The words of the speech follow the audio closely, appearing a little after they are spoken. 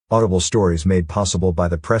Audible stories made possible by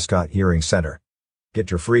the Prescott Hearing Center.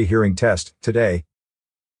 Get your free hearing test today.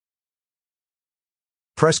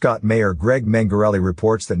 Prescott Mayor Greg Mengarelli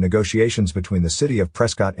reports that negotiations between the City of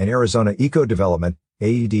Prescott and Arizona Eco Development,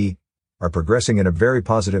 AED, are progressing in a very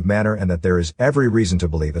positive manner and that there is every reason to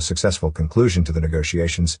believe a successful conclusion to the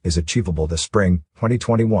negotiations is achievable this spring,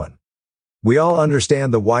 2021. We all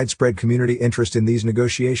understand the widespread community interest in these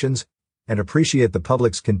negotiations and appreciate the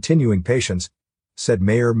public's continuing patience, said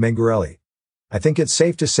Mayor Mengarelli. I think it's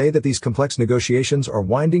safe to say that these complex negotiations are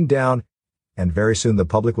winding down, and very soon the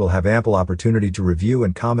public will have ample opportunity to review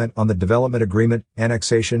and comment on the development agreement,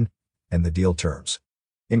 annexation, and the deal terms.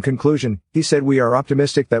 In conclusion, he said we are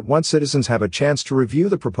optimistic that once citizens have a chance to review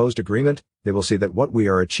the proposed agreement, they will see that what we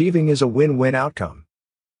are achieving is a win-win outcome.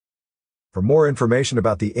 For more information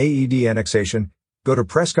about the AED annexation, go to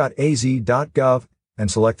prescottaz.gov and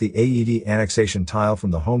select the AED annexation tile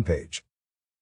from the homepage.